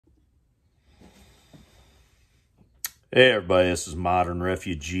Hey everybody, this is Modern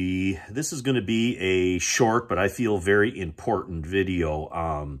Refugee. This is going to be a short, but I feel very important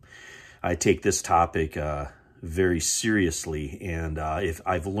video. I take this topic very seriously, and if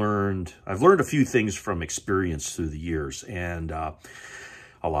I've learned a few things from experience through the years, and a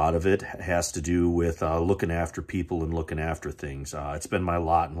lot of it has to do with looking after people and looking after things. It's been my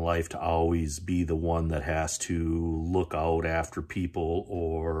lot in life to always be the one that has to look out after people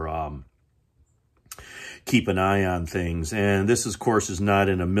or keep an eye on things. And this, of course, is not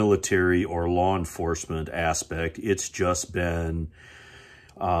in a military or law enforcement aspect. It's just been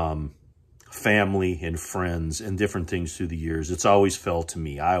family and friends and different things through the years. It's always felt to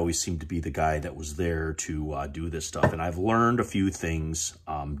me, I always seem to be the guy that was there to do this stuff. And I've learned a few things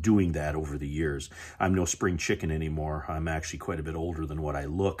doing that over the years. I'm no spring chicken anymore. I'm actually quite a bit older than what I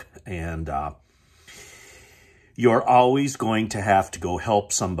look. And you're always going to have to go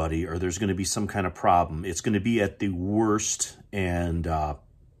help somebody, or there's going to be some kind of problem. It's going to be at the worst and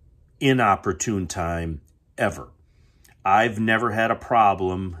inopportune time ever. I've never had a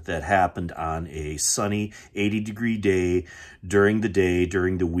problem that happened on a sunny 80-degree day, during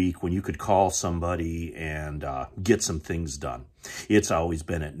the week, when you could call somebody and get some things done. It's always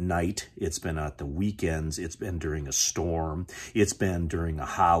been at night. It's been at the weekends. It's been during a storm. It's been during a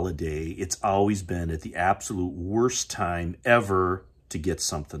holiday. It's always been at the absolute worst time ever to get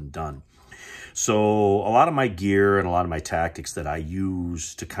something done. So a lot of my gear and a lot of my tactics that I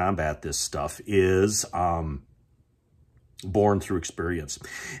use to combat this stuff is born through experience.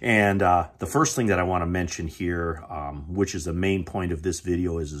 And the first thing that I want to mention here, which is the main point of this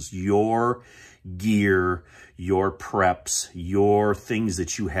video, is your gear, your preps, your things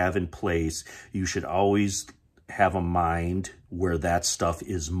that you have in place. You should always have a mind where that stuff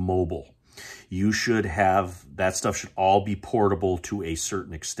is mobile. You should have, that stuff should all be portable to a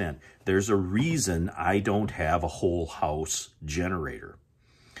certain extent. There's a reason I don't have a whole house generator.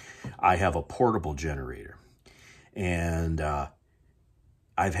 I have a portable generator. And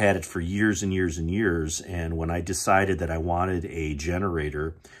I've had it for years and years and years. And when I decided that I wanted a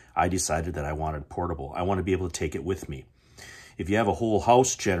generator, I decided that I wanted portable. I want to be able to take it with me. If you have a whole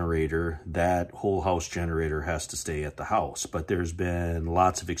house generator, that whole house generator has to stay at the house. But there's been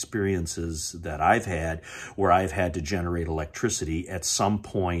lots of experiences that I've had where I've had to generate electricity at some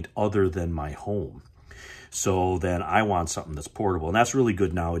point other than my home. So then I want something that's portable. And that's really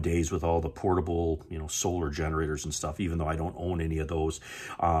good nowadays with all the portable, solar generators and stuff, even though I don't own any of those.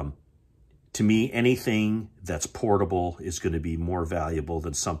 To me, anything that's portable is going to be more valuable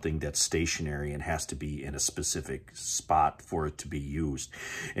than something that's stationary and has to be in a specific spot for it to be used.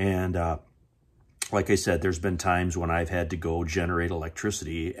 And like I said, there's been times when I've had to go generate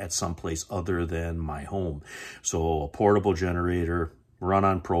electricity at some place other than my home. So a portable generator, run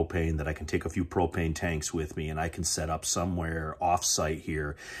on propane, that I can take a few propane tanks with me and I can set up somewhere off-site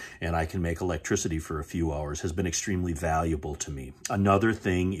here and I can make electricity for a few hours, has been extremely valuable to me. Another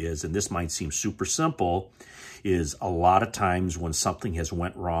thing is, and this might seem super simple, is a lot of times when something has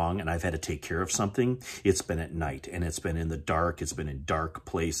went wrong and I've had to take care of something, it's been at night and it's been in the dark, it's been in dark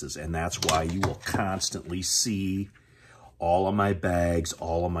places. And that's why you will constantly see all of my bags,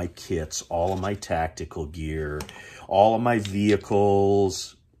 all of my kits, all of my tactical gear, all of my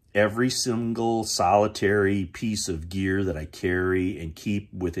vehicles, every single solitary piece of gear that I carry and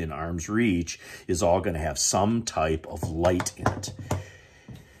keep within arm's reach is all going to have some type of light in it.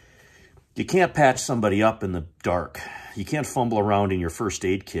 You can't patch somebody up in the dark. You can't fumble around in your first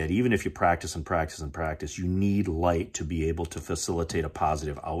aid kit. Even if you practice and practice and practice, you need light to be able to facilitate a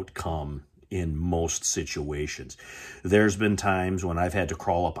positive outcome in most situations. There's been times when I've had to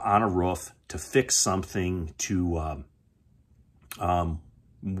crawl up on a roof to fix something, to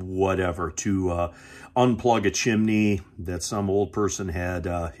unplug a chimney that some old person had,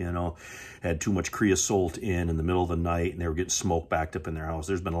 had too much creosote in the middle of the night and they were getting smoke backed up in their house.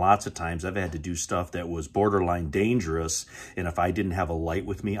 There's been lots of times I've had to do stuff that was borderline dangerous, and if I didn't have a light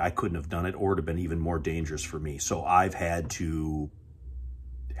with me, I couldn't have done it, or it would have been even more dangerous for me. So I've had to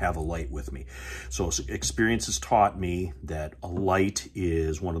have a light with me. So experience has taught me that a light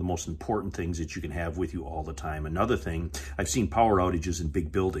is one of the most important things that you can have with you all the time. Another thing, I've seen power outages in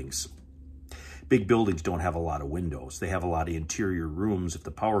big buildings. Big buildings don't have a lot of windows. They have a lot of interior rooms. If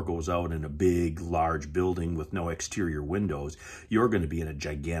the power goes out in a big, large building with no exterior windows, you're going to be in a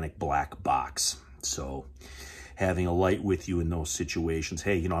gigantic black box. So having a light with you in those situations,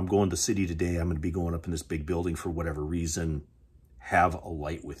 hey, I'm going to the city today. I'm going to be going up in this big building for whatever reason. Have a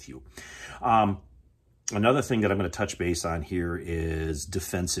light with you. Another thing that I'm going to touch base on here is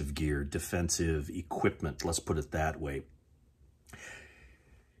defensive gear, defensive equipment. Let's put it that way.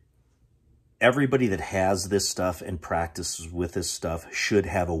 everybody that has this stuff and practices with this stuff should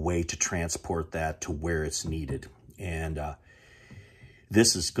have a way to transport that to where it's needed. And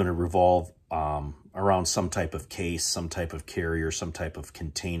this is going to revolve around some type of case, some type of carrier, some type of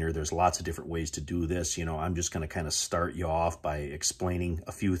container. There's lots of different ways to do this. You know, I'm just going to kind of start you off by explaining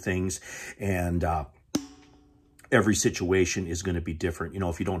a few things, and every situation is going to be different. You know,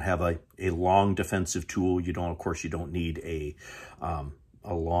 if you don't have a long defensive tool, of course, you don't need a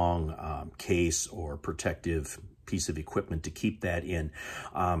long case or protective piece of equipment to keep that in.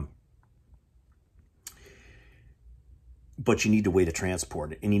 But you need a way to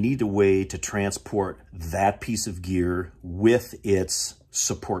transport it, and you need a way to transport that piece of gear with its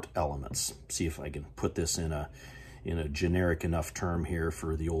support elements. See if I can put this in a generic enough term here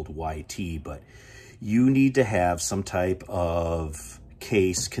for the old YT, but you need to have some type of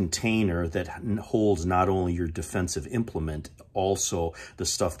case container that holds not only your defensive implement, also the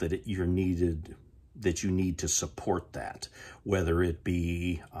stuff that you need to support that, whether it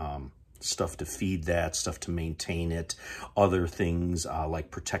be stuff to feed that, stuff to maintain it, other things like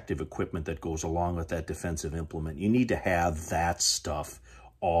protective equipment that goes along with that defensive implement. You need to have that stuff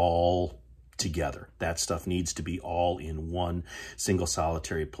all together. That stuff needs to be all in one single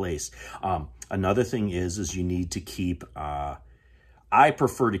solitary place. Another thing is you need to keep, I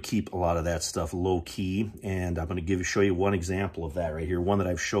prefer to keep a lot of that stuff low key, and I'm going to show you one example of that right here, one that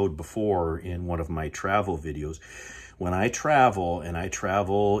I've showed before in one of my travel videos. When I travel, and I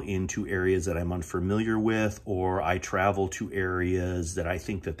travel into areas that I'm unfamiliar with, or I travel to areas that I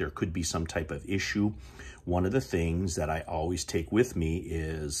think that there could be some type of issue, one of the things that I always take with me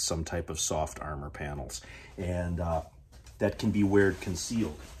is some type of soft armor panels, and that can be wear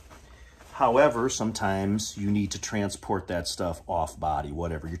concealed. However, sometimes you need to transport that stuff off body,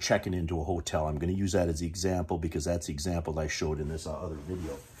 whatever. You're checking into a hotel. I'm going to use that as the example because that's the example that I showed in this other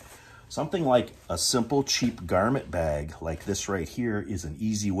video. Something like a simple, cheap garment bag like this right here is an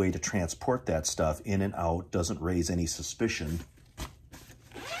easy way to transport that stuff in and out, doesn't raise any suspicion.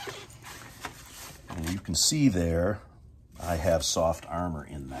 And you can see there, I have soft armor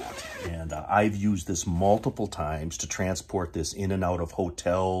in that. And I've used this multiple times to transport this in and out of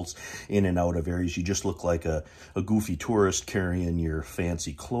hotels, in and out of areas. You just look like a goofy tourist carrying your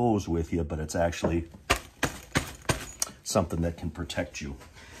fancy clothes with you, but it's actually something that can protect you.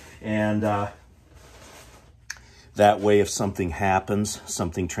 And that way, if something happens,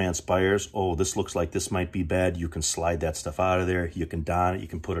 something transpires, oh, this looks like this might be bad, you can slide that stuff out of there. You can don it, you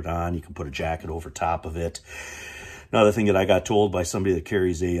can put it on, you can put a jacket over top of it. Another thing that I got told by somebody that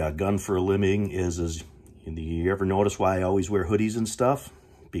carries a gun for a living is you ever notice why I always wear hoodies and stuff?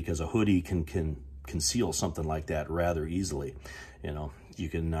 Because a hoodie can conceal something like that rather easily. You know, you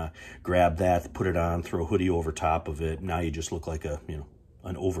can grab that, put it on, throw a hoodie over top of it. Now you just look like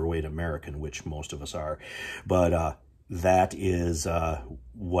an overweight American, which most of us are. But that is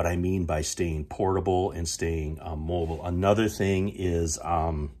what I mean by staying portable and staying mobile. Another thing is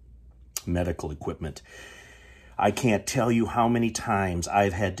medical equipment. I can't tell you how many times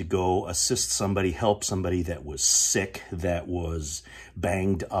I've had to go assist somebody, help somebody that was sick, that was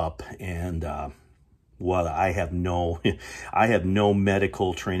banged up, and well, I have no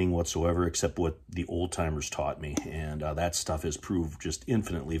medical training whatsoever except what the old timers taught me, and that stuff has proved just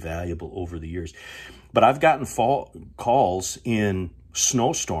infinitely valuable over the years. But I've gotten calls in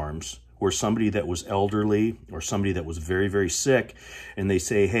snowstorms where somebody that was elderly or somebody that was very, very sick, and they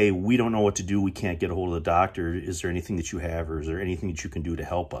say, hey, we don't know what to do. We can't get a hold of the doctor. Is there anything that you have, or is there anything that you can do to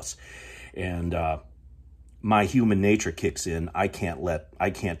help us? And my human nature kicks in. I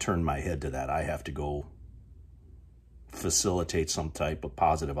can't turn my head to that. I have to go facilitate some type of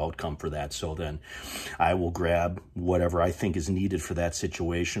positive outcome for that. So then I will grab whatever I think is needed for that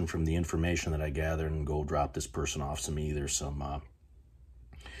situation from the information that I gather and go drop this person off either some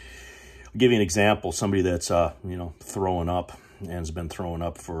I'll give you an example. Somebody that's, throwing up and has been throwing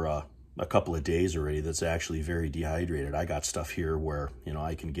up for a couple of days already, that's actually very dehydrated. I got stuff here where,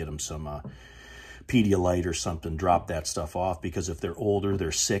 I can get them some Pedialyte or something, drop that stuff off, because if they're older,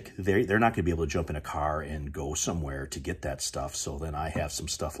 they're sick, they're not going to be able to jump in a car and go somewhere to get that stuff. So then I have some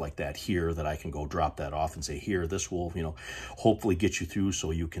stuff like that here that I can go drop that off and say, here, this will, hopefully get you through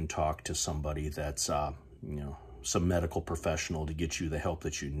so you can talk to somebody that's, some medical professional to get you the help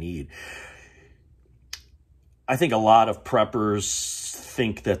that you need. I think a lot of preppers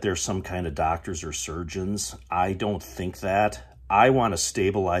think that there's some kind of doctors or surgeons. I don't think that. I want to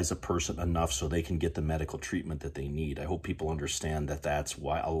stabilize a person enough so they can get the medical treatment that they need. I hope people understand that that's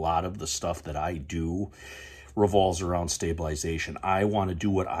why a lot of the stuff that I do revolves around stabilization. I want to do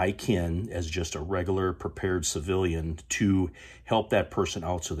what I can as just a regular prepared civilian to help that person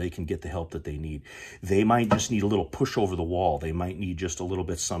out so they can get the help that they need. They might just need a little push over the wall. They might need just a little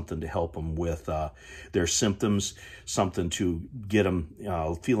bit something to help them with their symptoms, something to get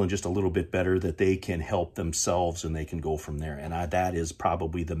them feeling just a little bit better, that they can help themselves and they can go from there. And that is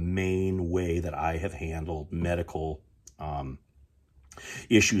probably the main way that I have handled medical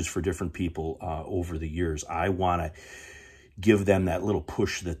issues for different people over the years. I want to give them that little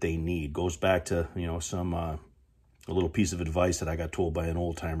push that they need. Goes back to, you know, a little piece of advice that I got told by an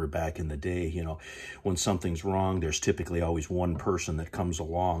old timer back in the day. You know, when something's wrong, there's typically always one person that comes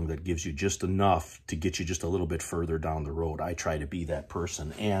along that gives you just enough to get you just a little bit further down the road. I try to be that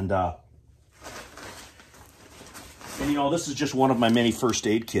person. And you know, this is just one of my many first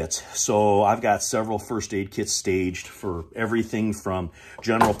aid kits. So I've got several first aid kits staged for everything from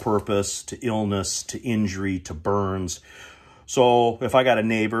general purpose to illness to injury to burns. So if I got a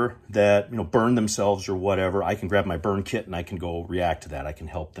neighbor that, you know, burned themselves or whatever, I can grab my burn kit and I can go react to that. I can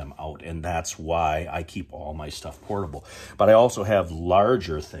help them out. And that's why I keep all my stuff portable. But I also have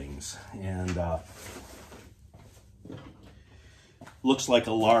larger things. And looks like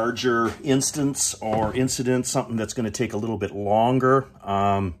a larger instance or incident, something that's going to take a little bit longer,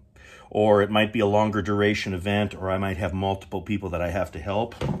 or it might be a longer duration event, or I might have multiple people that I have to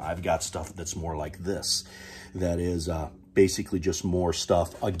help. I've got stuff that's more like this, that is basically just more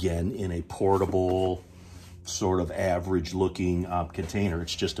stuff, again, in a portable, sort of average looking container.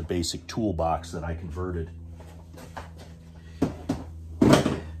 It's just a basic toolbox that I converted.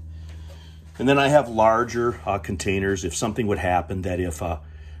 And then I have larger containers if something would happen, that if I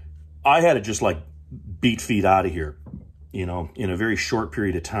had to just like beat feet out of here, you know, in a very short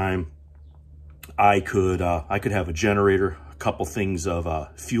period of time, I could have a generator, a couple things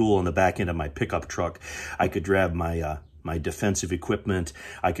of fuel on the back end of my pickup truck. I could grab my my defensive equipment.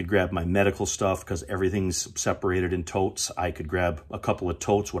 I could grab my medical stuff because everything's separated in totes. I could grab a couple of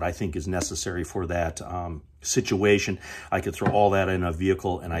totes, what I think is necessary for that situation. I could throw all that in a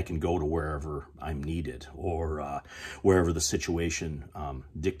vehicle and I can go to wherever I'm needed, or wherever the situation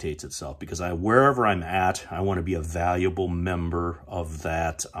dictates itself. Because wherever I'm at, I want to be a valuable member of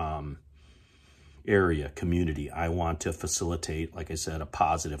that area, community. I want to facilitate, like I said, a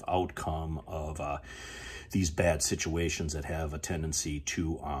positive outcome of these bad situations that have a tendency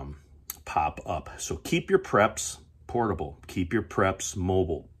to pop up. So keep your preps portable. Keep your preps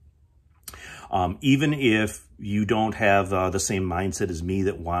mobile. Even if you don't have the same mindset as me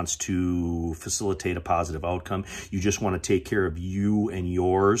that wants to facilitate a positive outcome, you just want to take care of you and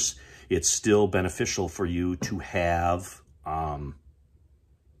yours, it's still beneficial for you to have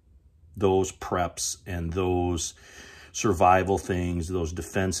those preps and those survival things, those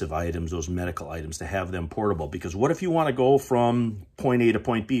defensive items, those medical items, to have them portable. Because what if you want to go from point A to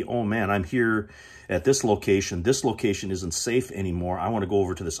point B? Oh man, I'm here at this location. This location isn't safe anymore. I want to go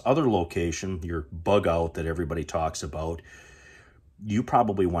over to this other location, your bug out that everybody talks about. You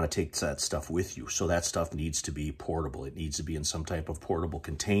probably want to take that stuff with you. So that stuff needs to be portable. It needs to be in some type of portable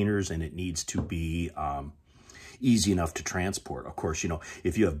containers, and it needs to be easy enough to transport. Of course, you know,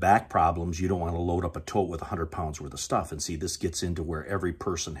 if you have back problems, you don't want to load up a tote with 100 pounds worth of stuff. And see, this gets into where every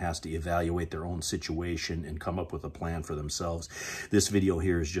person has to evaluate their own situation and come up with a plan for themselves. This video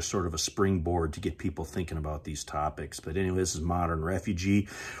here is just sort of a springboard to get people thinking about these topics. But anyway, this is Modern Refugee.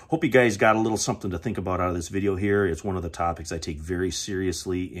 Hope you guys got a little something to think about out of this video here. It's one of the topics I take very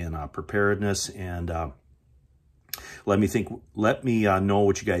seriously in preparedness, and let me know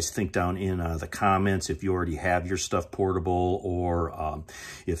what you guys think down in the comments, if you already have your stuff portable, or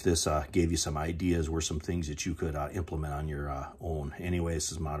if this gave you some ideas or some things that you could implement on your own. Anyway,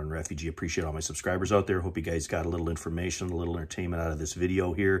 this is Modern Refugee. Appreciate all my subscribers out there. Hope you guys got a little information, a little entertainment out of this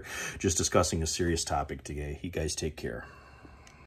video here. Just discussing a serious topic today. You guys take care.